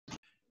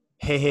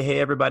Hey,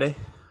 everybody.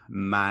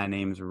 My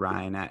name's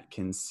Ryan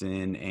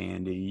Atkinson,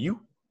 and you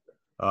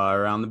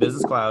are on the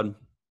Business Cloud.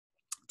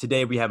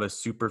 Today, we have a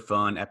super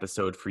fun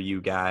episode for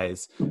you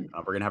guys.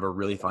 We're going to have a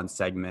really fun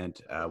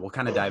segment. We'll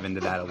kind of dive into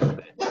that a little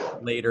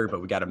bit later, but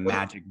we got a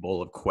magic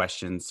bowl of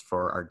questions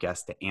for our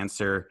guest to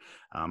answer.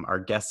 Our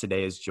guest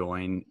today is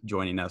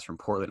joining us from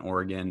Portland,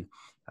 Oregon,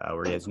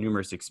 where he has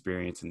numerous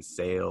experience in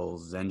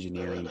sales,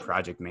 engineering,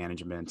 project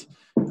management.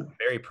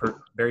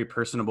 Very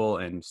personable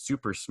and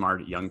super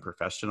smart young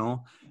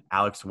professional.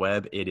 Alex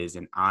Webb, it is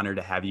an honor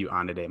to have you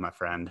on today, my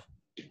friend.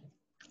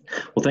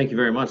 Well, thank you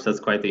very much. That's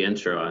quite the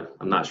intro.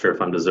 I'm not sure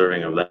if I'm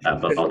deserving of that,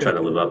 but I'll try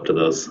to live up to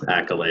those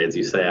accolades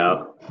you say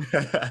out.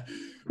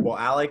 Well,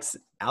 Alex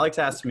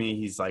asked me,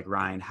 he's like,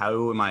 Ryan,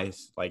 how am I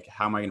going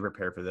to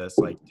prepare for this?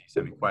 Like, do you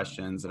send me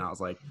questions? And I was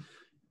like,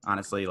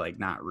 honestly, like,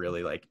 not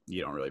really, like,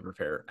 you don't really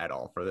prepare at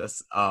all for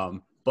this.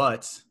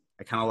 But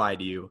I kind of lied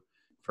to you.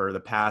 For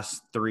the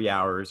past 3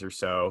 hours or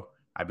so,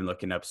 I've been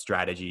looking up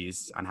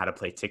strategies on how to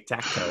play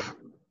tic-tac-toe,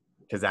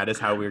 because that is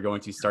how we're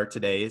going to start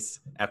today's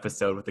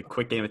episode, with a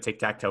quick game of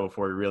tic-tac-toe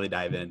before we really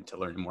dive in to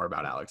learn more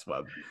about Alex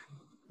Webb.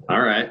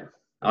 All right.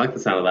 I like the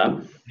sound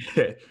of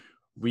that.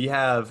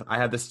 I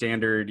have the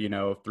standard,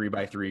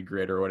 3x3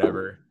 grid or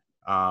whatever.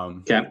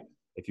 Okay.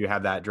 If you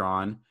have that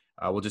drawn,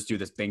 we'll just do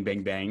this bang,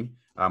 bang, bang.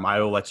 I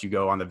will let you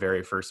go on the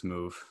very first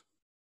move.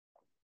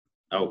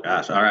 Oh,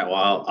 gosh. All right.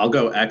 Well, I'll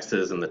go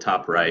X's in the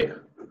top right.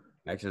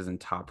 X's in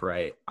top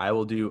right. I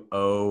will do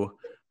O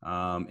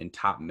in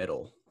top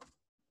middle.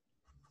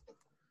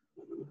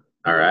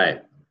 All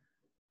right.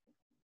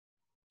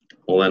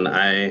 Well, then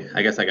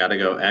I guess I got to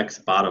go X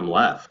bottom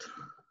left.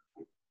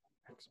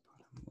 X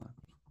bottom left.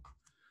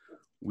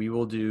 We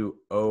will do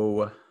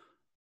O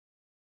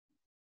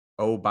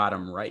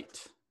bottom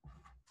right.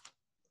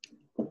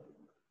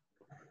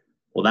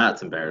 Well,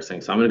 that's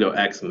embarrassing. So I'm going to go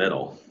X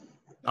middle.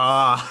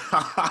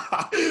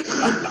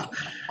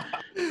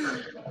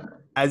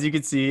 As you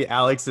can see, his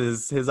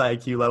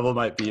IQ level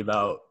might be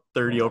about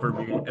 30 over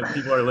me. If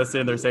people are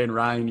listening, they're saying,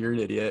 Ryan, you're an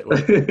idiot.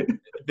 Well,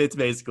 it's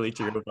basically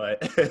true,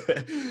 but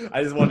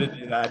I just wanted to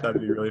do that.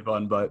 That'd be really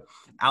fun. But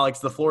Alex,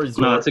 the floor is yours.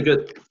 No, that's a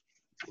good.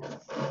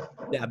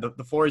 Yeah,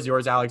 the floor is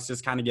yours, Alex.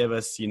 Just kind of give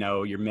us,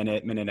 your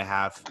minute and a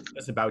half,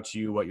 just about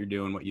you, what you're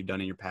doing, what you've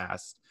done in your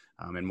past,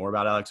 and more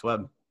about Alex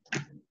Webb.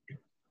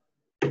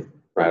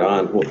 Right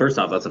on. Well, first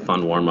off, that's a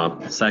fun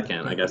warm-up.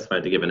 Second, I guess if I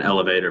had to give an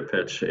elevator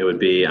pitch, it would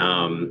be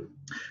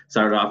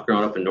started off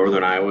growing up in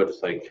northern Iowa,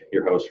 just like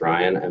your host,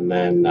 Ryan, and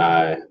then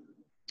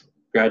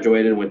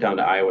graduated, went down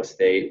to Iowa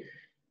State,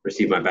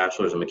 received my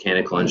bachelor's in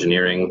mechanical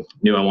engineering,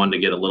 knew I wanted to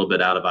get a little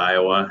bit out of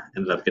Iowa,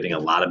 ended up getting a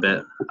lot of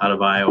it out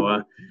of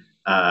Iowa.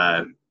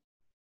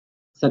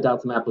 Sent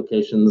out some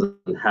applications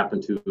and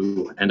happened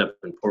to end up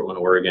in Portland,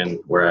 Oregon,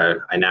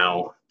 where I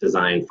now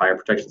design fire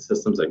protection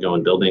systems that go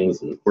in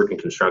buildings and work in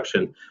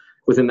construction.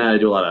 Within that, I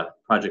do a lot of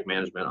project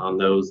management on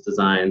those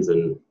designs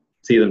and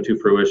see them to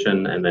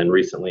fruition, and then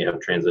recently have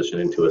transitioned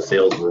into a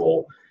sales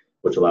role,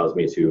 which allows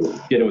me to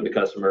get in with the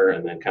customer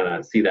and then kind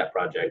of see that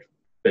project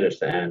finish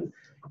to end.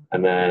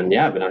 And then,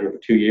 I've been out here for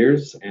 2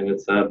 years, and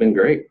it's been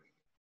great.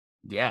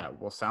 Yeah,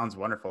 well, sounds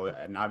wonderful.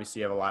 And obviously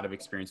you have a lot of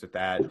experience with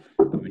that.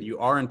 You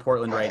are in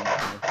Portland right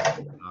now.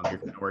 You're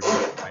kind of working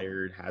with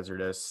fire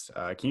hazardous.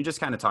 Can you just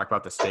kind of talk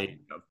about the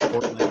state of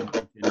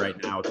Portland right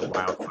now with the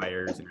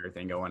wildfires and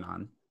everything going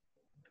on?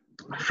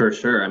 For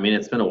sure. I mean,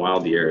 it's been a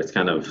wild year. It's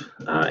kind of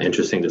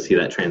interesting to see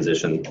that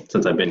transition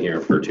since I've been here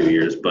for 2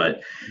 years.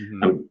 But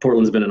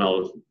Portland's been in a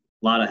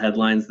lot of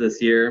headlines this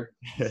year.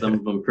 Some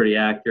of them pretty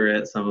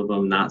accurate, some of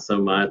them not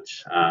so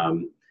much.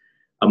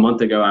 A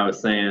month ago, I was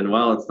saying,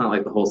 well, it's not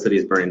like the whole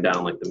city's burning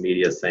down like the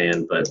media is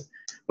saying, but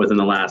within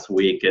the last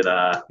week,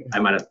 I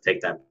might have to take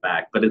that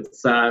back. But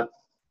it's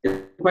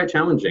quite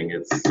challenging.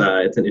 It's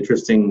an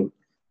interesting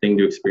thing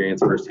to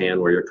experience firsthand,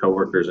 where your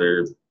coworkers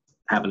are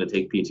having to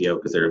take PTO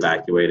because they're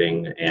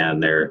evacuating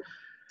and they're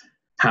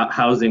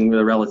housing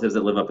the relatives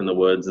that live up in the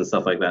woods and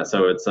stuff like that.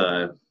 So it's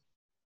kind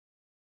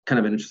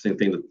of an interesting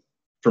thing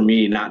for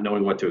me, not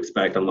knowing what to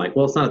expect. I'm like,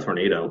 well, it's not a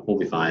tornado. We'll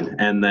be fine.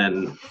 And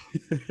then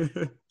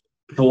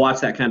to watch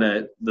that kind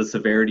of the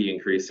severity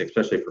increase,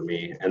 especially for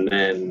me, and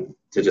then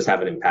to just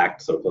have an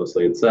impact so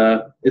closely,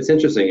 it's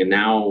interesting. And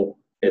now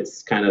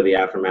it's kind of the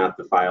aftermath.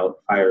 The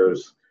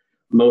fires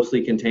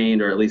mostly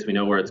contained, or at least we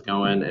know where it's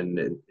going,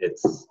 and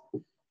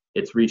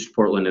it's reached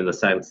Portland in the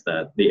sense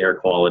that the air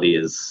quality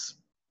is,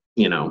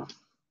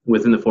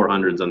 within the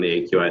 400s on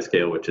the AQI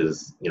scale, which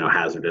is,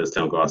 hazardous,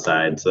 don't go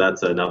outside. So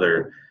that's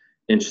another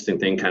interesting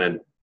thing, kind of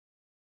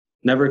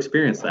never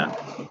experienced that.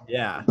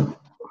 Yeah.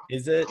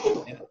 Is it,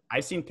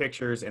 I've seen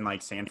pictures in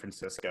like San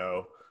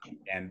Francisco,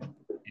 and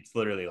it's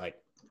literally like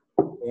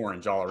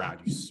orange all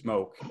around you,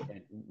 smoke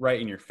right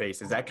in your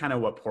face. Is that kind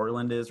of what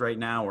Portland is right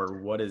now, or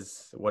what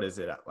is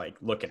it like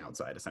looking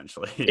outside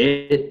essentially?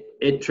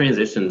 It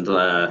transitioned.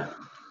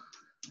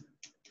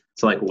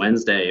 So like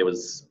Wednesday, it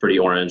was pretty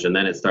orange, and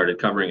then it started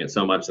covering it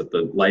so much that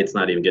the light's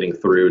not even getting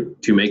through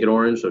to make it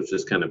orange. So it's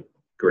just kind of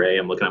gray.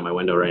 I'm looking out my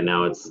window right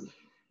now. It's,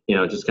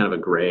 just kind of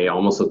a gray,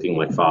 almost looking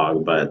like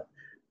fog, but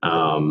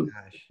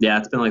Gosh. Yeah,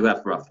 it's been like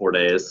that for about 4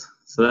 days.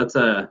 So that's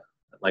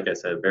like I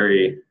said,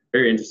 very,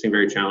 very interesting,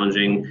 very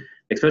challenging,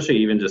 especially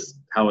even just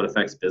how it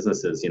affects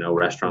businesses.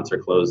 Restaurants are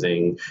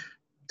closing,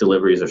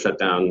 deliveries are shut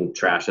down,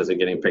 trash isn't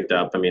getting picked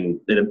up. I mean,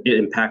 it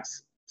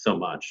impacts so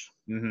much.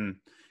 Mm-hmm.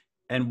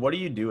 And what do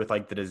you do with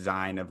like the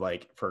design of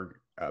like for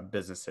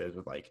businesses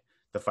with like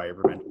the fire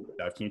prevention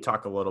stuff? Can you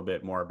talk a little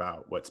bit more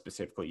about what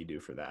specifically you do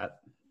for that?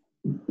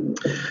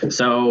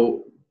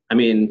 So, I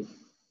mean,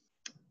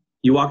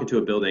 you walk into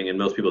a building and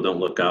most people don't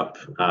look up.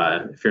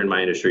 If you're in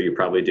my industry, you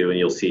probably do, and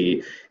you'll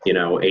see,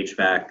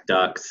 HVAC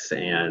ducts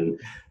and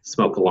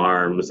smoke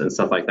alarms and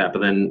stuff like that. But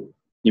then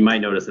you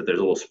might notice that there's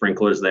little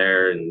sprinklers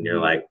there, and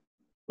you're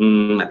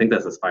Mm-hmm. like, I think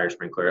that's a fire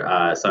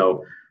sprinkler.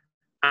 So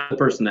I'm the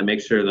person that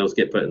makes sure those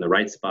get put in the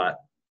right spot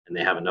and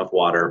they have enough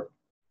water.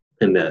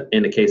 In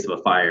the case of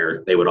a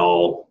fire, they would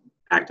all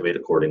activate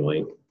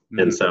accordingly. Mm-hmm.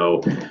 And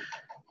so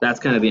that's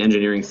kind of the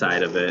engineering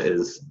side of it,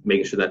 is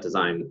making sure that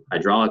design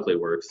hydraulically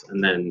works,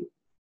 and then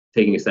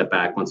taking a step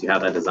back once you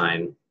have that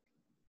design,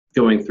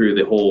 going through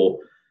the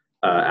whole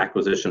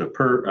acquisition of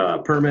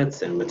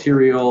permits and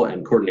material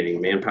and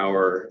coordinating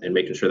manpower and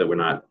making sure that we're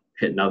not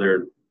hitting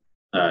other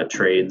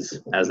trades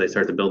as they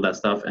start to build that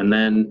stuff, and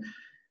then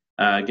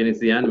getting to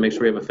the end and make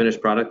sure we have a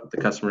finished product that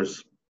the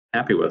customer's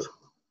happy with.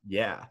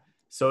 Yeah.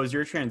 So is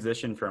your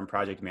transition from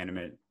project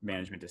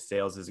management to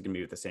sales, is it going to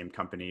be with the same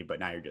company, but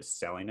now you're just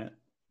selling it?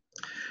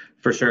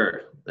 For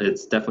sure.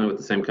 It's definitely with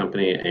the same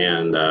company.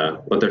 And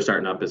what they're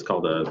starting up is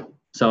called a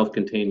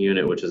self-contained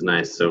unit, which is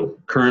nice. So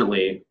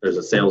currently there's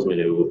a salesman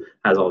who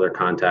has all their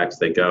contacts.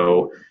 They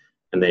go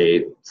and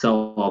they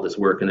sell all this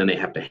work, and then they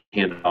have to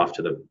hand it off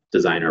to the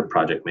designer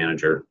project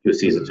manager who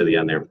sees it to the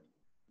end there.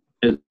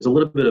 There's a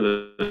little bit of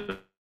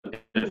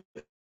a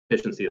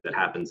efficiency that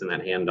happens in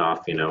that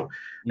handoff.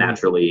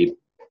 Naturally,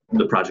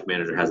 the project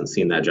manager hasn't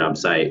seen that job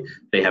site.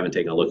 They haven't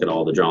taken a look at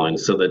all the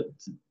drawings. So the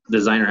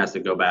designer has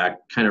to go back,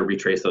 kind of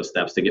retrace those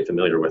steps to get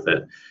familiar with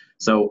it.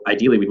 So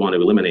ideally, we'd want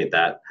to eliminate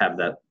that, have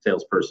that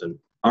salesperson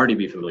already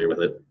be familiar with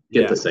it,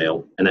 get the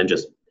sale, and then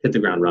just hit the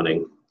ground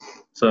running.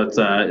 So it's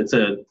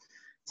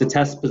a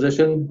test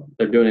position.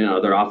 They're doing it in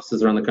other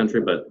offices around the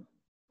country, but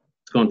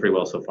it's going pretty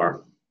well so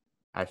far.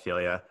 I feel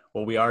you.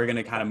 Well, we are going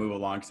to kind of move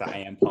along because I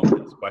am pumped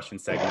with this question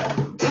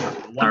segment.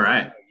 All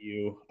right.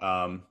 You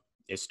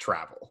is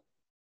travel.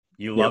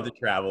 You love to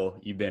travel.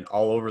 You've been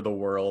all over the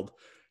world.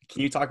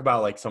 Can you talk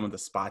about like some of the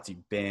spots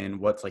you've been?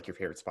 What's like your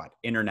favorite spot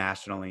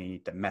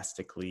internationally,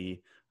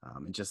 domestically,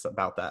 and just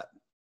about that?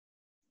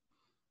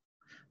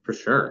 For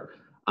sure.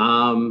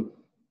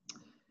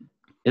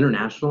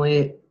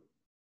 Internationally,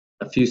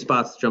 a few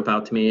spots jump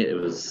out to me. It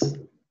was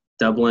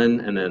Dublin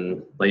and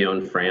then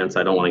Lyon, France.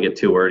 I don't want to get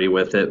too wordy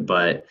with it,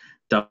 but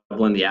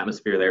Dublin, the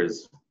atmosphere there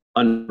is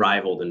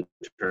unrivaled in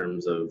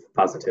terms of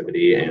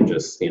positivity and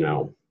just,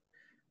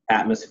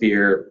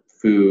 atmosphere,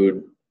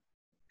 food,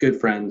 good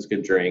friends,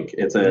 good drink.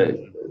 It's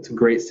a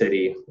great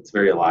city. It's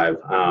very alive.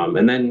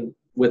 And then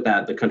with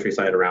that, the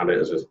countryside around it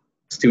is just,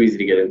 it's too easy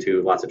to get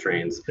into, lots of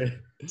trains.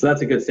 So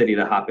that's a good city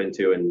to hop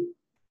into and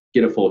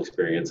get a full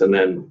experience. And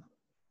then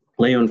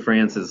Lyon,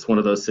 France is one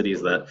of those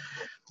cities that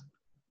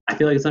I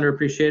feel like it's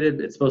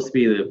underappreciated. It's supposed to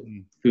be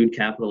the food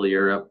capital of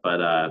Europe, but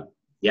it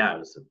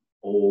was an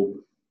old,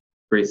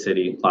 great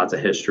city, lots of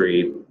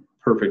history,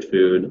 perfect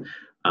food,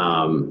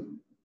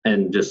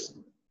 and just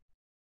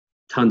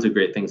tons of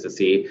great things to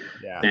see.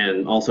 Yeah.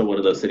 And also one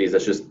of those cities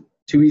that's just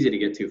too easy to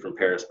get to from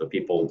Paris, but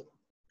people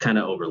kind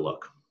of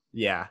overlook.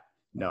 Yeah.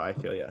 No, I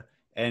feel you.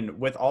 And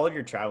with all of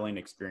your traveling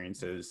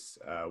experiences,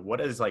 what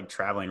has like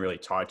traveling really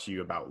taught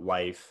you about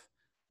life,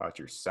 about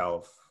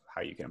yourself,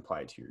 how you can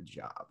apply it to your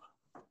job?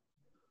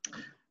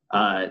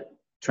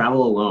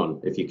 Travel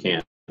alone if you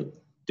can.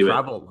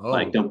 Travel alone.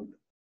 Like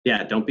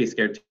don't be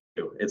scared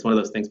to. It's one of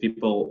those things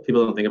people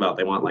don't think about.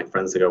 They want like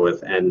friends to go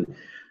with, and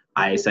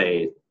I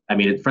say, I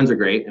mean, friends are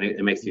great and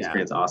it makes the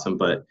experience awesome.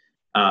 But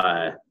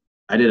I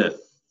did a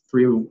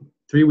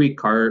three-week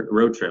car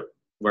road trip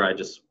where I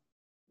just,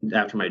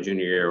 after my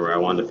junior year, where I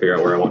wanted to figure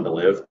out where I wanted to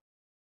live.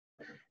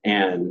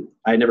 And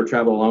I never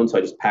traveled alone, so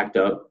I just packed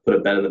up, put a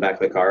bed in the back of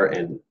the car,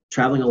 and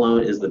traveling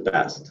alone is the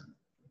best.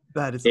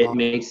 That is awesome.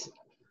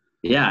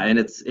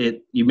 And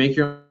you make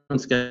your own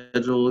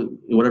schedule,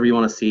 whatever you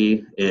want to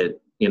see. You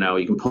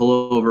can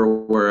pull over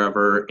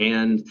wherever,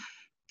 and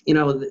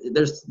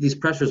there's these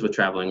pressures with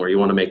traveling where you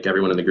want to make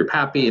everyone in the group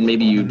happy, and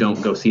maybe you don't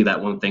go see that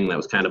one thing that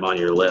was kind of on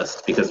your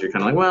list because you're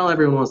kind of like, well,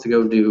 everyone wants to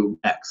go do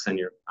X, and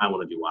I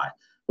want to do Y.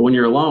 But when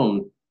you're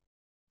alone,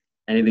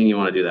 anything you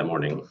want to do that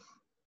morning.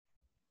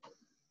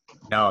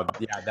 No,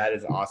 yeah, that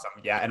is awesome.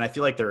 Yeah, and I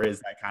feel like there is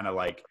that kind of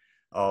like,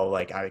 oh,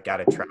 like I got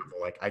to travel,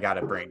 like I got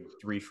to bring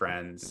 3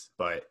 friends.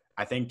 But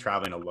I think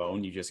traveling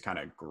alone, you just kind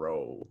of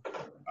grow.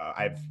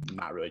 I've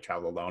not really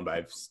traveled alone, but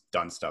I've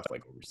done stuff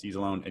like overseas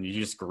alone, and you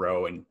just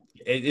grow, and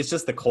it's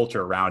just the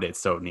culture around it's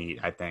so neat,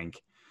 I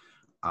think.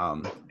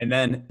 And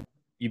then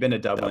you've been to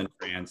Dublin,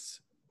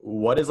 France.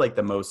 What is like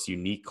the most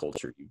unique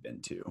culture you've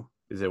been to?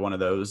 Is it one of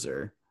those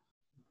or?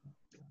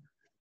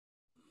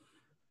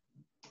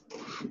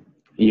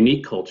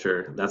 Unique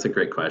culture. That's a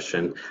great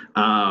question.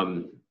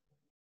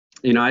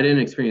 I didn't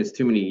experience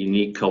too many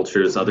unique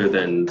cultures other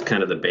than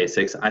kind of the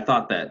basics. I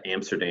thought that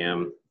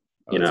Amsterdam,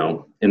 Oh, that's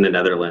cool. in the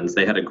Netherlands,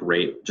 they had a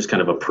great just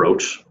kind of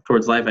approach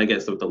towards life. I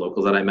guess with the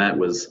locals that I met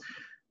was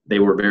they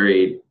were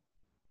very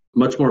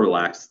much more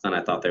relaxed than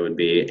I thought they would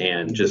be,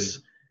 and Mhm.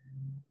 just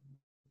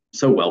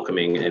so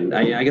welcoming. And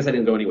I guess I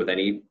didn't go any with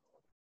any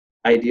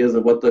ideas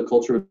of what the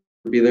culture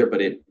would be there,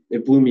 but it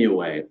blew me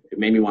away. It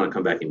made me want to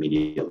come back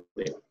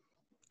immediately.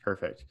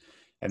 Perfect.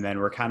 And then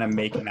we're kind of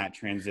making that And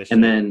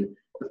transition. then,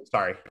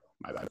 Sorry,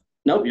 my bad.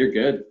 nope, you're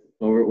good.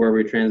 Where are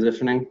we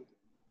transitioning?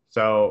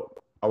 So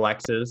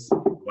Alexis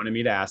wanted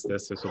me to ask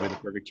this. This will be the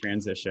perfect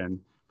transition,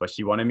 but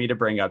she wanted me to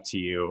bring up to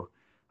you.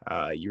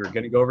 You were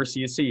going to go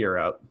overseas to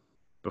Europe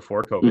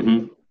before COVID hit.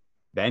 Mm-hmm.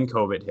 Then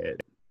COVID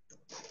hit.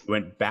 You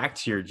went back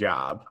to your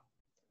job,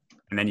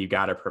 and then you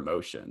got a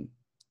promotion.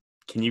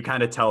 Can you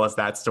kind of tell us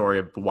that story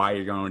of why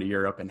you're going to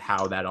Europe and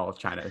how that all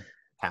kind of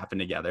happened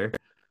together?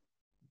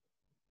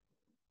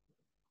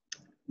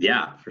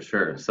 Yeah, for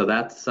sure. So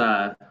that's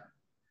a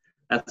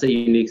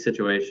unique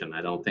situation.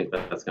 I don't think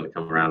that that's going to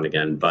come around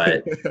again.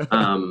 But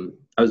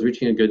I was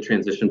reaching a good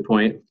transition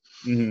point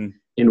Hmm.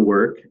 in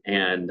work,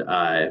 and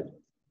I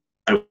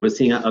was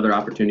seeing other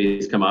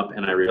opportunities come up,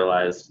 and I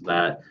realized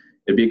that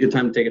it'd be a good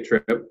time to take a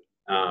trip.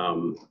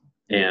 Um,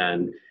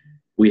 and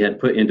we had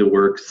put into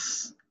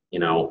works,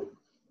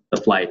 the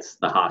flights,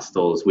 the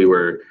hostels. We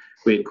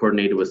had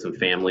coordinated with some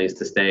families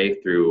to stay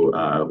through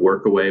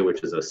Workaway,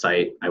 which is a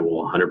site I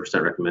will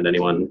 100% recommend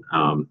anyone.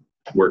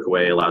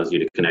 Workaway allows you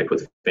to connect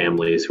with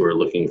families who are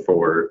looking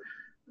for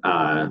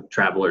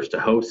travelers to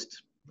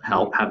host,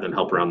 have them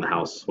help around the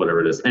house, whatever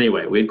it is.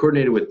 Anyway, we had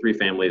coordinated with 3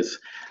 families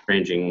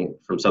ranging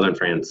from southern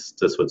France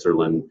to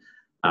Switzerland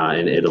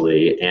and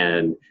Italy.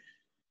 And,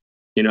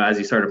 as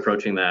you start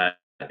approaching that,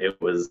 it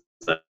was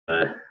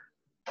an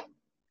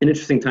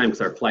interesting time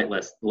because our flight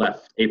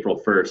left April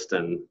 1st,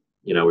 and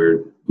we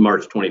were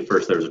March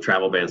 21st. There was a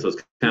travel ban, so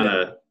it's kind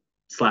of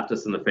slapped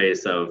us in the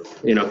face of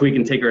if we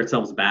can take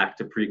ourselves back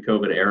to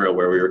pre-COVID era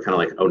where we were kind of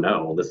like, oh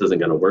no, this isn't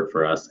going to work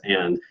for us.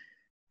 And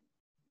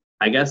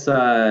I guess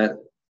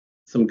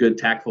some good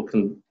tactful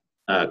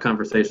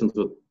conversations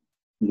with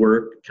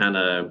work kind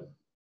of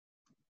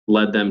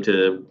led them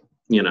to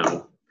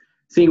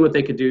seeing what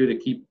they could do to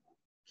keep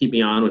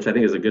me on, which I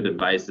think is a good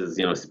advice. Is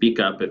speak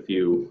up if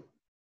you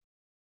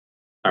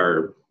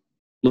are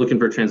looking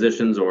for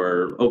transitions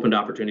or open to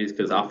opportunities,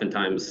 because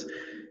oftentimes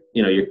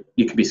you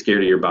could be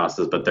scared of your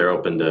bosses, but they're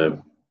open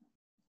to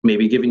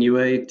maybe giving you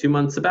a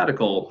 2-month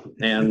sabbatical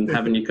and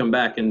having you come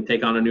back and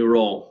take on a new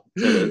role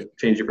to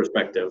change your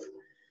perspective.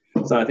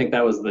 So I think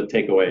that was the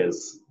takeaway: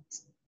 is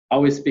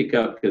always speak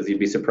up, because you'd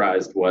be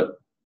surprised what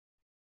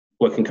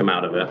can come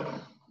out of it.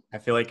 I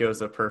feel like it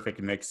was a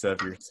perfect mix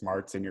of your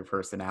smarts and your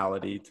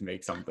personality to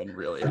make something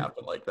really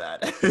happen like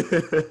that.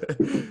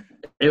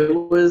 It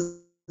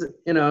was,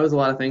 it was a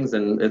lot of things,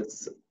 and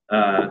it's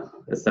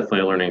definitely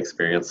a learning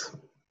experience.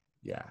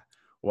 Yeah.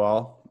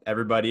 Well,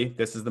 everybody,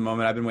 this is the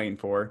moment I've been waiting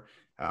for.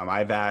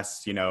 I've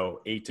asked,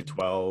 8 to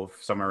 12,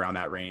 somewhere around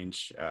that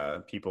range,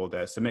 people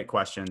to submit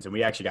questions, and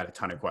we actually got a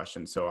ton of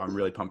questions. So I'm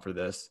really pumped for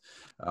this.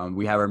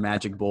 We have our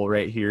magic bowl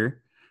right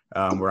here,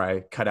 where I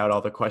cut out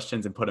all the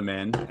questions and put them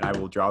in, and I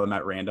will draw them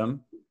at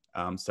random.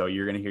 So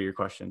you're going to hear your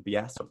question be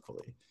asked,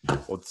 hopefully.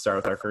 We'll start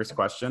with our first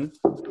question.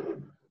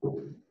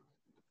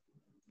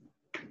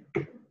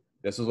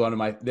 This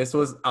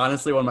was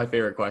honestly one of my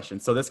favorite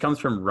questions. So this comes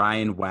from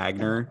Ryan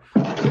Wagner,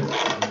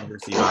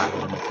 University of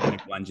Iowa,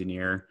 mechanical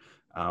engineer.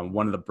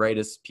 One of the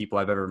brightest people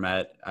I've ever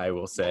met, I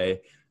will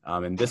say.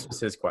 And this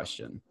was his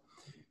question.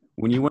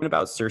 When you went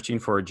about searching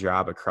for a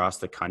job across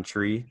the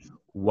country,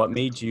 what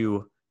made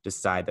you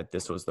decide that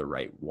this was the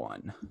right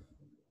one?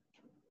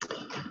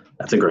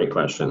 That's a great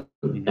question.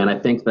 Mm-hmm. And I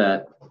think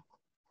that,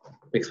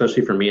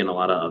 especially for me and a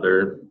lot of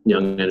other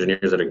young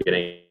engineers that are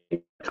getting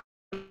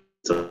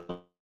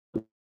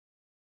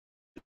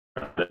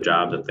a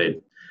job that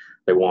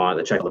they want,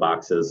 they check the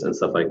boxes and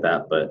stuff like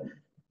that. But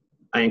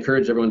I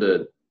encourage everyone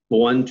to,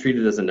 one, treat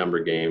it as a number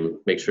game.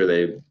 Make sure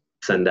they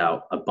send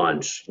out a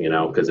bunch,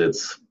 because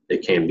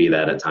it can be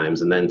that at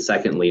times. And then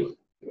secondly,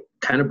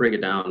 kind of break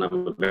it down.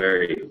 I'm a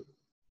very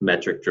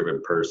metric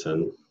driven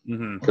person,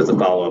 because the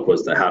follow-up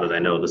was how did I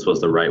know this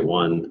was the right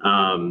one?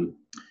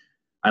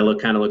 I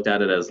looked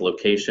at it as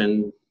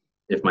location,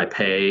 if my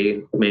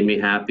pay made me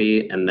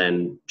happy, and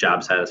then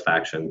job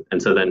satisfaction.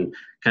 And so then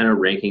kind of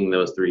ranking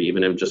those 3,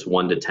 even in just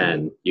 1 to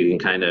 10, you can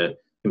kind of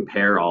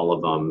compare all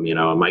of them.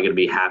 Am I going to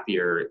be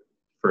happier,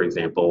 for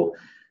example,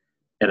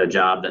 at a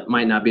job that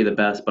might not be the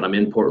best, but I'm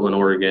in Portland,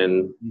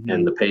 Oregon,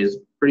 and the pay is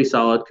pretty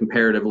solid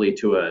comparatively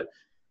to a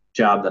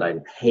job that I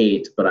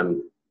hate, but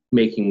I'm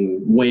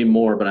making way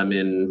more, but I'm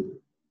in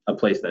a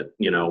place that,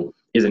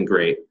 isn't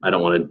great. I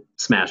don't want to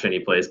smash any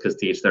place, because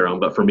to each their own.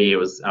 But for me, I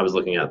was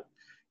looking at,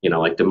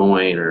 like Des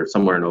Moines or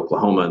somewhere in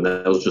Oklahoma, and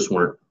those just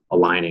weren't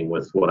aligning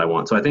with what I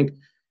want. So I think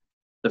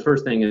the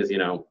first thing is,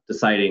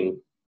 deciding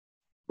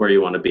where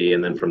you want to be.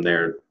 And then from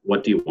there,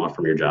 what do you want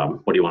from your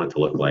job? What do you want it to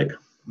look like?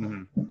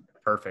 Mm-hmm.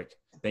 Perfect.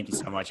 Thank you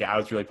so much. Yeah, I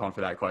was really pumped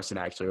for that question,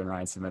 actually, when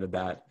Ryan submitted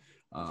that.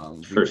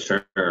 For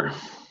sure.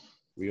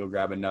 We'll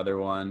grab another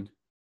one.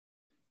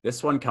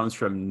 This one comes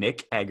from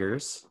Nick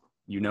Eggers.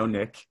 You know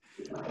Nick.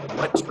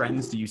 What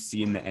trends do you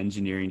see in the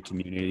engineering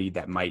community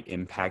that might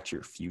impact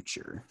your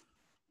future?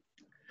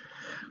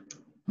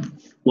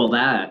 Well,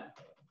 that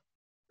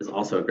is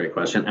also a great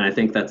question. And I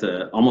think that's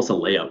almost a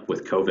layup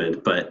with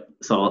COVID. But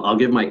so I'll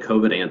give my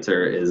COVID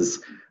answer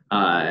is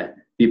the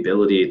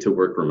ability to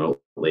work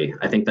remotely.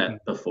 I think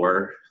that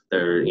before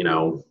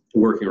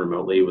working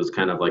remotely was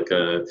kind of like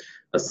a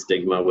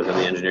stigma within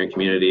the engineering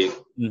community.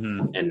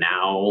 Mm-hmm. And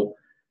now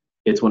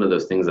it's one of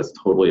those things that's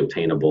totally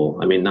obtainable.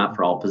 I mean, not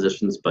for all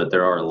positions, but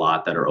there are a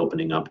lot that are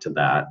opening up to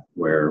that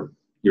where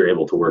you're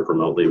able to work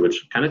remotely,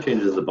 which kind of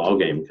changes the ball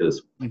game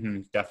because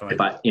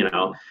definitely.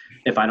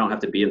 if I don't have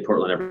to be in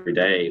Portland every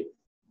day,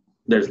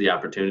 there's the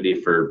opportunity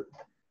for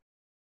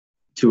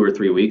 2 or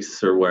 3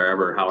 weeks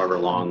or however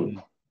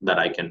long that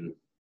I can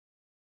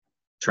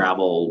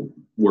travel,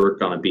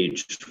 work on a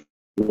beach,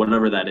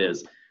 whatever that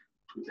is.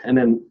 And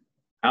then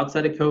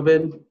outside of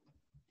COVID,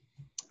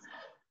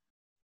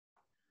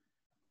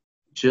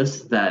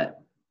 just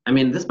that, I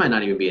mean, this might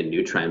not even be a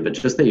new trend, but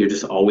just that you're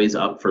just always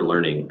up for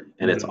learning.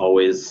 And it's not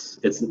always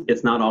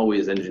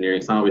engineering,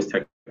 it's not always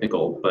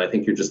technical, but I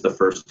think you're just the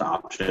first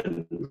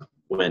option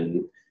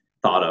when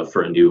thought of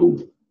for a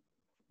new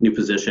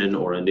position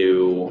or a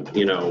new,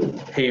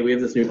 hey, we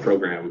have this new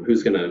program,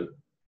 who's going to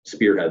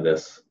spearhead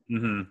this?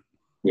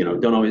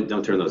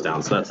 Don't turn those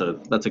down. So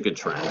that's a good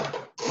trend.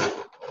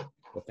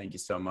 Well, thank you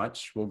so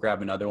much. We'll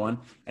grab another one.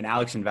 And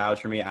Alex can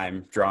vouch for me.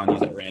 I'm drawing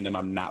these at random.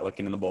 I'm not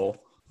looking in the bowl.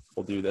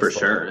 We'll do this for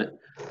sure.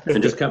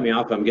 And just cut me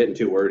off if I'm getting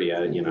too wordy.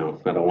 I don't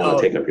want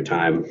to take up your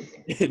time.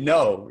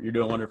 No, you're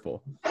doing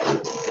wonderful.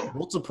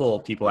 Multiple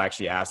people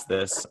actually asked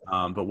this,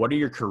 but what are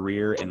your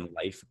career and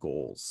life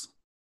goals?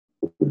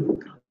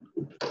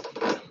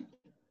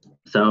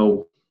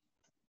 So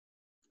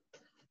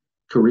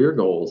career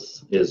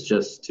goals is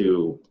just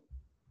to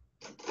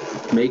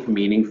make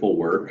meaningful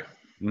work.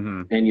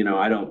 And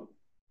I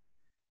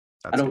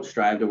don't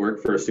strive to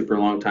work for a super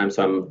long time,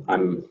 so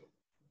I'm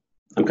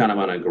kind of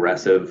on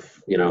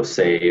aggressive,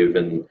 save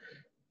and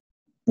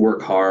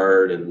work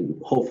hard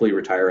and hopefully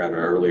retire at an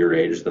earlier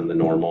age than the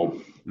normal.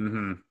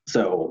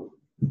 So,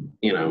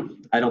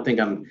 I don't think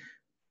I'm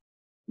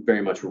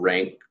very much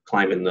rank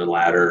climbing the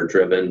ladder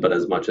driven, but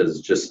as much as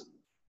just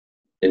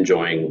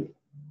enjoying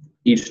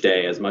each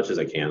day as much as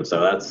I can. So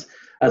that's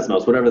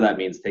most, whatever that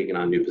means, taking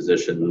on new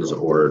positions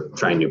or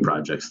trying new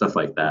projects, stuff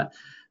like that.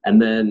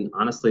 And then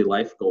honestly,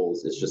 life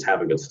goals is just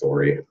have a good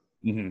story.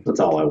 That's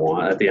all I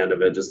want at the end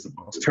of it. Just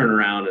turn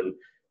around and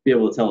be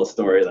able to tell a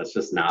story that's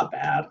just not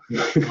bad.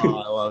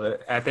 Oh, I love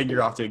it. I think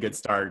you're off to a good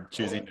start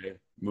choosing to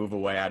move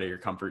away out of your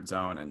comfort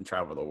zone and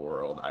travel the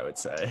world, I would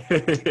say.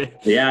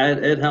 Yeah,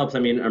 it helps. I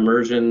mean,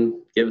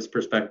 immersion gives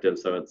perspective.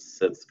 So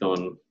it's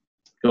going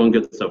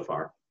good so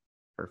far.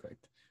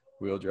 Perfect.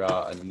 We'll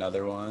draw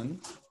another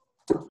one.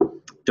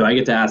 Do I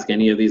get to ask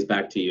any of these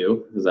back to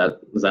you? Is that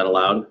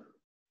allowed?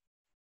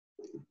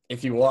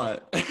 If you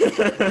want.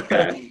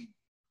 Okay.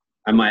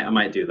 I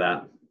might do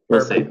that.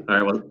 We'll see.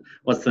 All right.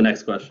 What's the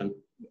next question?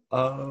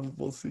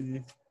 We'll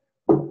see.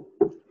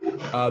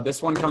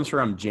 This one comes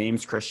from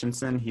James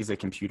Christensen. He's a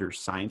computer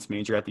science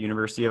major at the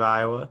University of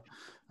Iowa.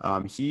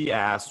 He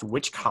asked,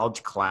 which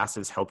college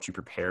classes helped you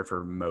prepare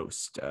for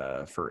most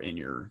for in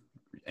your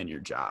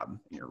job,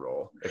 in your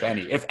role, if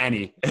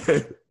any?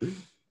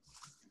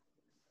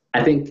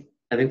 I think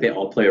they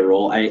all play a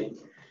role.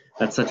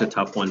 That's such a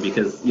tough one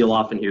because you'll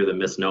often hear the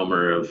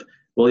misnomer of,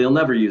 well, you'll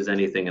never use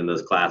anything in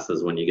those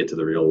classes when you get to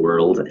the real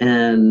world.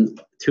 And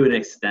to an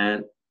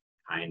extent,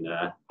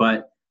 kinda,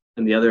 but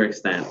in the other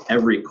extent,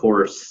 every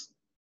course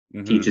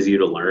teaches you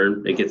to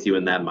learn. It gets you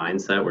in that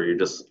mindset where you're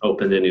just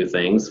open to new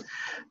things.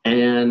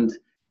 And,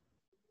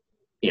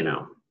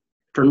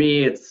 for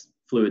me, it's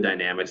fluid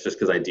dynamics just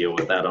because I deal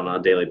with that on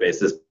a daily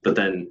basis. But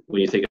then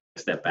when you take a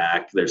step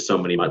back, there's so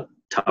many much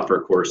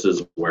tougher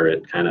courses where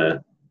it kind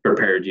of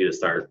prepared you to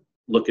start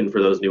looking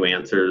for those new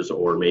answers,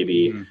 or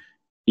maybe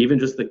even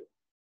just the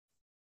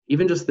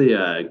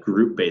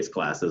group-based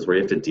classes where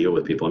you have to deal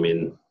with people. I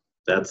mean,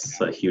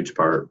 that's a huge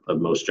part of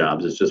most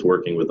jobs. It's just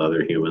working with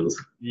other humans.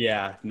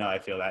 Yeah, no, I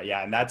feel that.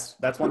 Yeah, and that's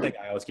one thing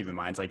I always keep in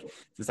mind. It's like, is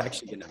this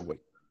actually going to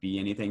be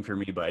anything for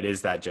me? But it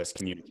is that just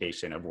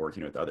communication of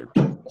working with other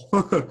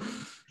people.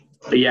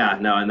 Yeah,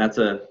 no, and that's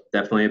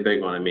definitely a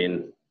big one. I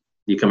mean,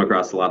 you come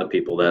across a lot of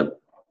people that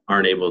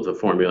aren't able to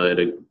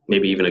formulate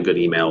maybe even a good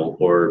email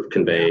or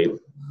convey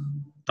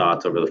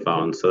thoughts over the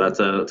phone. So that's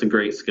a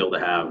great skill to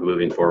have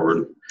moving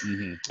forward.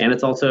 And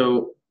it's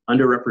also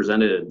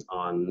underrepresented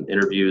on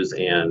interviews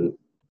and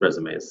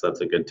resumes. So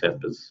that's a good tip,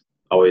 is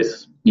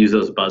always use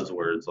those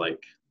buzzwords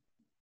like,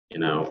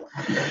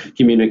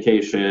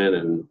 communication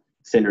and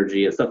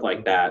synergy and stuff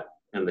like that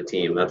and the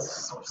team.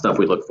 That's stuff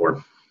we look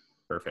for.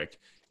 Perfect.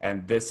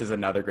 And this is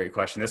another great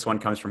question. This one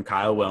comes from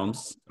Kyle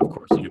Wilms. Of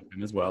course, you know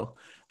him as well.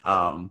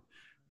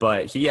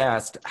 But he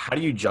asked, how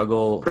do you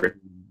juggle?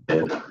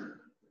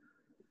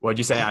 What'd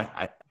you say?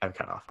 I've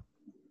cut off.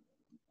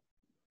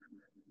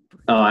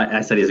 Oh, I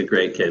said he's a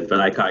great kid,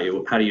 but I caught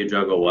you. How do you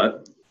juggle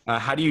what?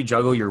 How do you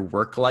juggle your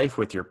work life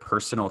with your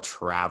personal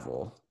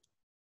travel?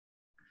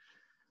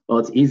 Well,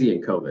 it's easy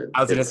in COVID.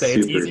 I was gonna It's say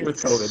it's super, easier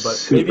with COVID, but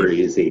super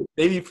easy.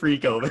 maybe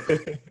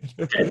pre-COVID.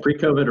 Okay,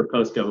 pre-COVID or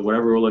post-COVID,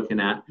 whatever we're looking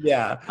at.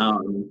 Yeah.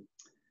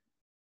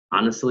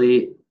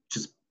 Honestly,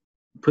 just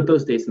put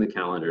those dates in the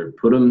calendar.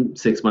 Put them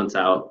 6 months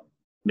out.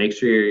 Make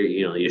sure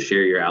you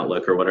share your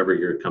Outlook or whatever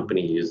your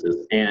company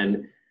uses,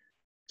 and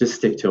just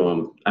stick to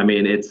them. I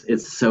mean,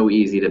 it's so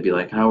easy to be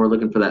like, oh, we're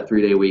looking for that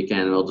 3-day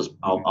weekend, and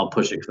I'll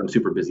push it because I'm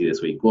super busy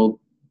this week. Well,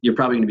 you're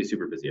probably going to be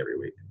super busy every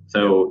week.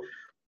 So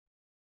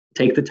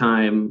take the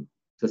time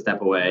to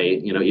step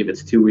away. If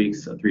it's 2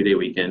 weeks, a 3-day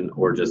weekend,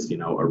 or just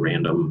a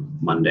random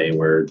Monday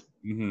where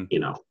Mm-hmm.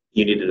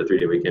 you needed a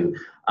 3-day weekend,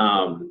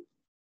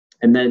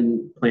 and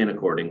then plan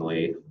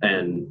accordingly.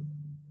 And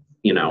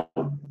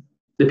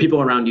the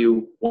people around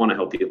you want to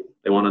help you.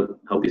 They want to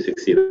help you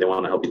succeed. They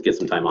want to help you get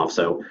some time off.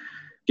 So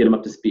get them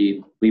up to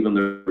speed, leave them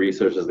the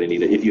resources they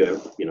need. If you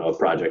have, a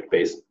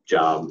project-based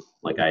job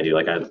like I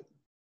do,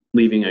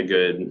 leaving a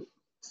good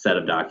set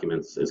of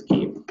documents is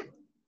key.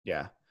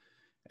 Yeah.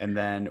 And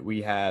then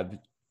we have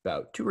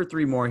about 2 or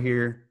 3 more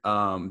here.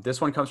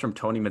 This one comes from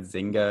Tony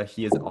Mazinga.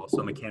 He is also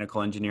a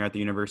mechanical engineer at the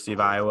University of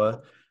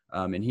Iowa.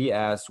 And he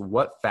asked,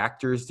 what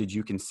factors did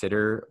you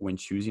consider when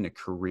choosing a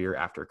career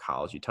after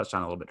college? You touched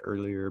on it a little bit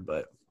earlier,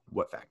 but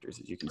what factors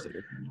did you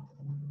consider?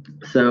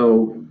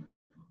 So,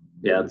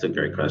 yeah, that's a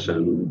great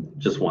question.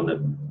 Just one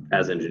that,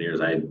 as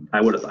engineers, I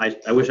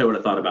wish I would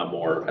have thought about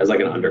more as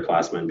like an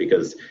underclassman,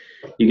 because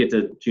you get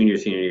to junior,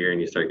 senior year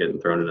and you start getting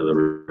thrown into the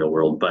real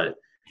world. But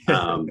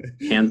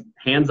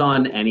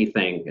hands-on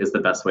anything is the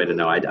best way to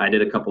know. I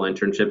did a couple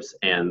internships,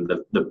 and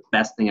the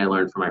best thing I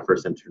learned from my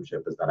first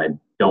internship is that I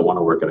don't want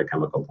to work at a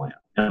chemical plant.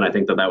 And I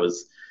think that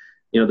was,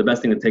 the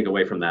best thing to take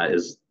away from that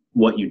is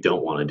what you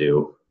don't want to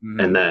do. Mm-hmm.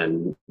 And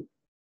then,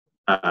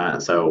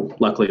 so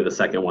luckily the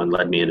second one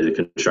led me into the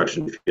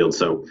construction field.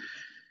 So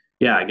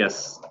yeah, I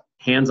guess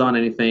hands-on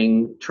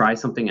anything, try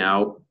something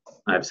out.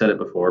 I've said it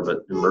before,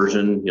 but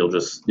immersion,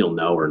 you'll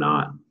know or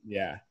not.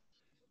 Yeah.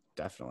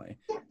 Definitely.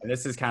 And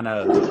this is kind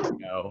of,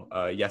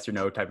 a yes or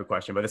no type of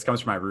question, but this comes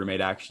from my roommate,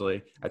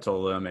 actually. I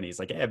told him, and he's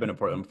like, hey, I've been to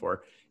Portland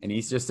before. And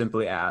he's just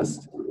simply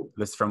asked,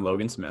 this is from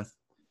Logan Smith,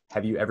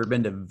 have you ever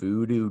been to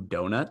Voodoo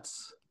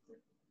Donuts?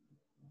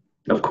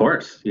 Of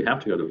course. You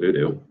have to go to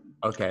Voodoo.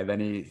 Okay. Then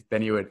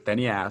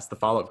he asked, the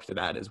follow-up to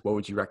that is, what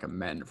would you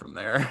recommend from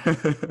there?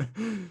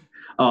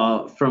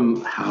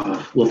 From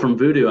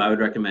Voodoo, I would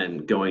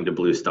recommend going to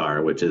Blue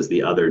Star, which is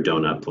the other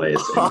donut place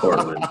in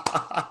Portland.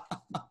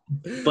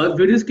 But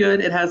Voodoo's good.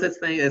 It has its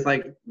thing. It's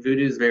like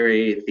Voodoo's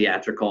very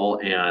theatrical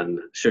and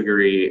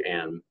sugary,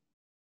 and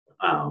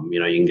you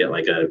can get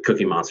like a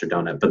Cookie Monster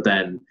donut. But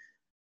then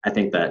I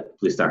think that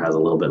Blue Star has a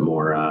little bit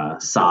more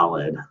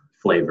solid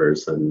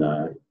flavors, and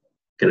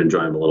can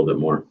enjoy them a little bit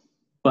more.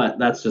 But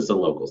that's just a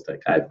local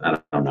stick. I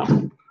don't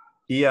know.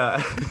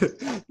 Yeah.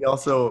 He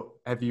also,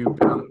 have you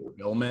been on the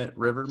Willamette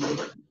River?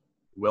 Maybe?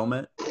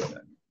 Willamette?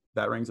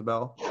 That rings a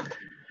bell.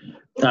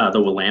 The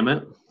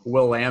Willamette.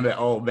 Willamette.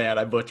 Oh man,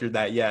 I butchered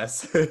that.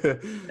 Yes.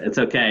 It's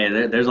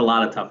okay. There's a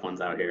lot of tough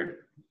ones out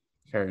here.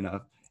 Fair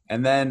enough.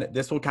 And then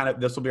this will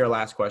be our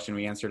last question.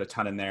 We answered a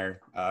ton in there.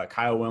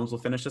 Kyle Williams will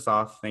finish this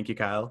off. Thank you,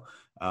 Kyle.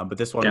 But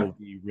this one will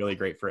be really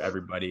great for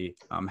everybody.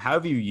 How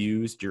have you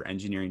used your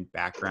engineering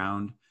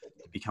background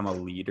to become a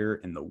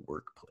leader in the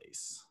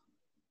workplace?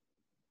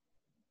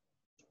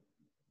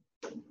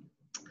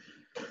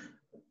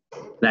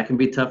 That can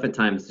be tough at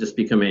times, just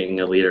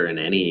becoming a leader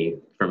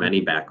from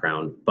any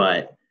background.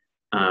 But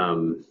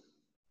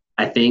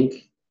I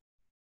think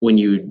when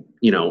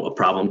a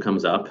problem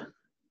comes up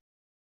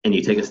and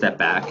you take a step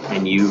back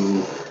and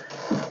you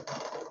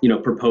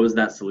propose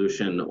that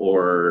solution,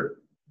 or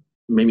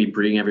maybe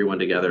bring everyone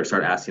together,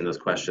 start asking those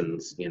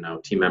questions,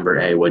 team member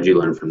A, what'd you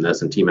learn from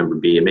this? And team member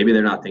B, and maybe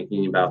they're not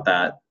thinking about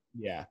that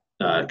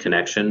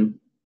connection.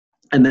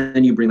 And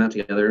then you bring that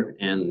together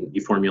and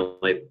you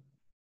formulate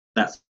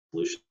that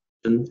solution.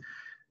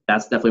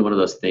 That's definitely one of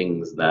those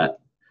things that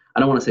I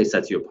don't want to say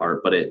sets you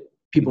apart, but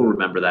people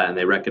remember that and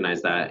they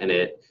recognize that, and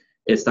it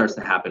starts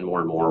to happen more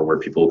and more where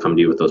people come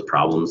to you with those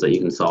problems that you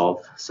can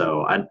solve.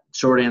 So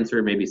short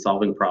answer, maybe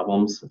solving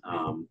problems.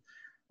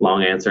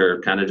 Long answer,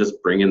 kind of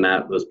just bringing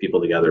those people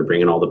together,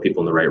 bringing all the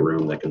people in the right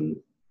room that can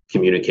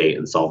communicate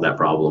and solve that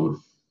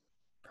problem.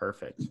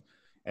 Perfect.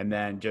 And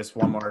then just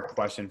one more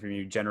question from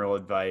you, general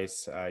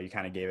advice. You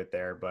kind of gave it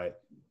there,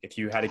 but if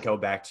you had to go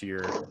back to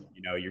your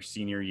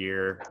senior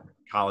year,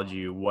 college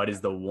you, what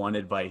is the one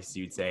advice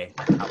you'd say?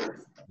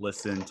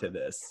 Listen to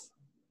this.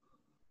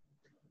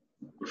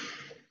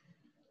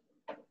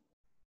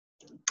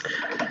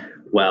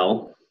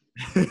 Well,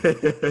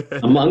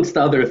 amongst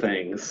other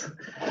things,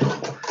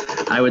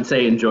 I would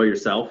say enjoy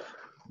yourself.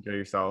 Enjoy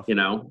yourself.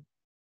 Don't,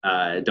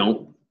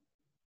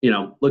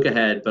 look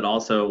ahead, but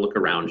also look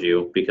around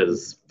you,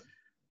 because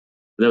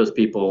those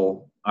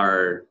people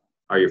are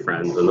your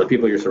friends, and the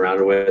people you're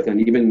surrounded with, and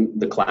even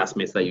the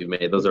classmates that you've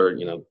made. Those are,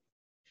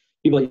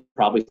 people that you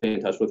probably stay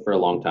in touch with for a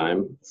long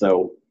time.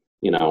 So,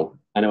 I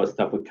know it's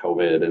tough with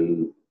COVID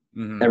and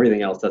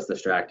everything else that's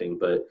distracting,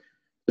 but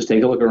just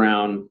take a look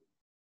around,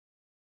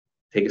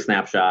 take a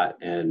snapshot,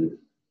 and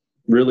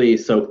really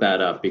soak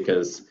that up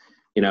because,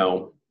 you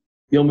know,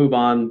 you'll move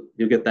on,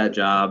 you'll get that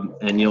job,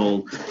 and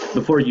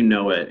before you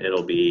know it,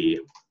 it'll be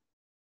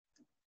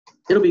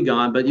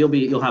gone, but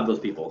you'll have those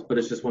people. But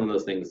it's just one of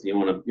those things you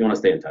want to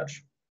stay in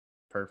touch.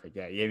 Perfect.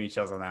 Yeah, you gave me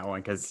chills on that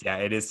one because yeah,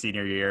 it is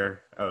senior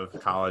year of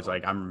college.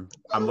 Like I'm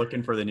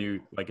looking for the new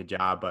like a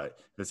job, but at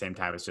the same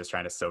time, it's just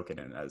trying to soak it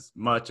in as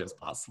much as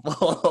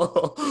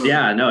possible.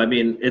 Yeah, no, I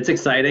mean it's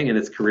exciting and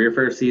it's career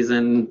fair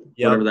season,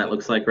 whatever that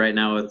looks like right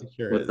now with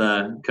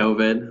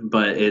COVID.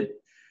 But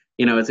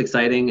it's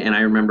exciting, and I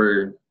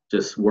remember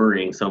just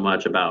worrying so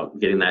much about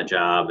getting that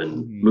job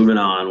and moving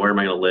on. Where am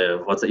I going to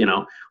live? What's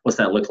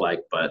that look like?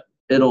 But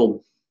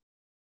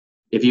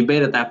if you've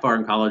made it that far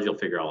in college, you'll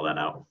figure all that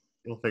out.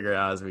 We'll figure it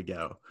out as we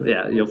go.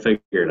 Yeah, you'll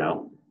figure it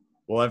out.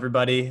 Well,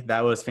 everybody,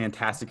 that was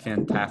fantastic.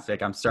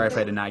 I'm sorry if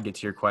I did not get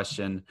to your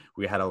question.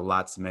 We had a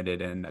lot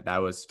submitted, and that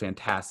was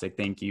fantastic.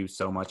 Thank you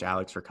so much,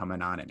 Alex, for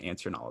coming on and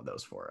answering all of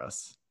those for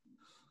us.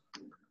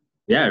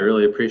 Yeah, I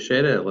really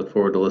appreciate it. I look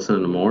forward to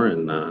listening to more,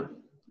 and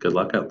good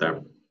luck out there.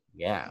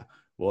 Yeah.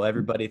 Well,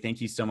 everybody,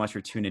 thank you so much for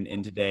tuning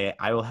in today.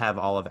 I will have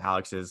all of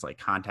Alex's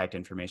contact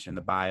information in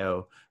the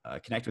bio.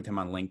 Connect with him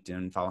on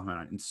LinkedIn, follow him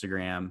on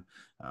Instagram.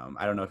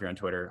 I don't know if you're on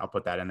Twitter. I'll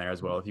put that in there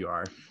as well if you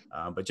are.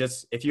 But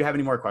just if you have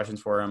any more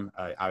questions for him,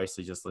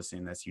 obviously just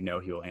listening to this, he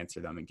will answer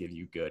them and give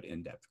you good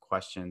in-depth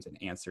questions and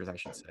answers, I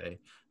should say.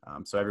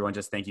 So everyone,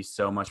 just thank you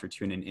so much for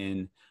tuning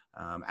in.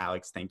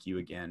 Alex, thank you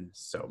again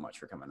so much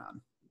for coming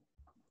on.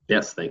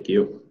 Yes, thank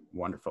you.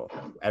 Wonderful.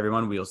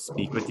 Everyone, we'll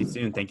speak with you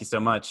soon. Thank you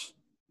so much.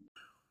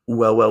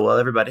 Well,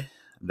 everybody.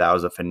 That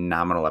was a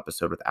phenomenal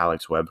episode with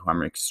Alex Webb, who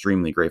I'm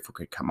extremely grateful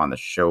could come on the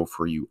show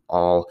for you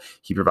all.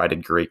 He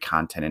provided great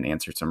content and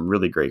answered some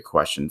really great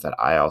questions that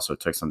I also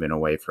took something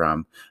away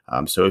from.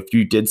 So if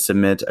you did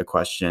submit a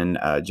question,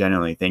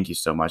 genuinely, thank you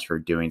so much for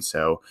doing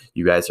so.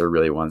 You guys are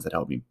really ones that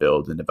helped me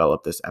build and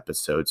develop this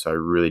episode. So I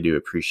really do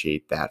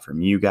appreciate that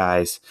from you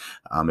guys.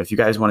 If you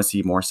guys want to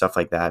see more stuff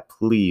like that,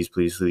 please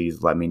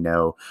let me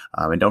know.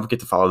 And don't forget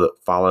to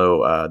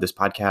follow this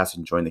podcast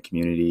and join the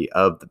community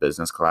of the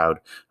Business Cloud.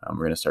 We're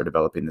going to start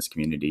developing this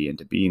community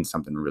into being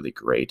something really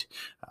great.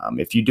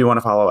 If you do want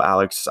to follow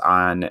Alex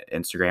on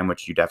Instagram,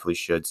 which you definitely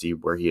should, see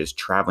where he is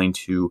traveling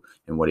to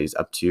and what he's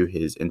up to,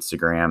 his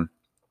Instagram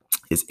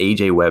is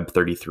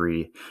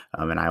AJWeb33,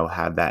 and I will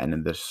have that in the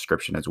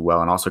description as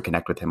well, and also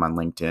connect with him on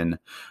LinkedIn.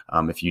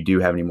 If you do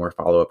have any more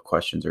follow-up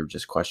questions or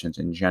just questions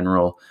in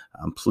general,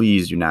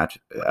 please do not,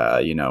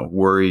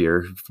 worry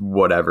or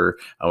whatever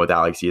with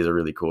Alex. He is a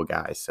really cool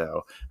guy.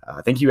 So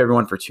thank you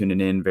everyone for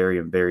tuning in very,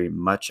 very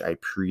much. I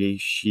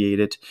appreciate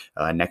it.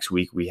 Next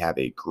week we have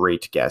a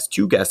great guest,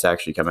 2 guests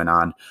actually coming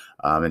on,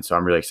 and so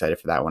I'm really excited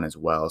for that one as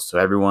well. So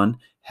everyone,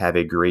 have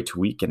a great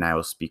week, and I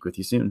will speak with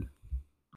you soon.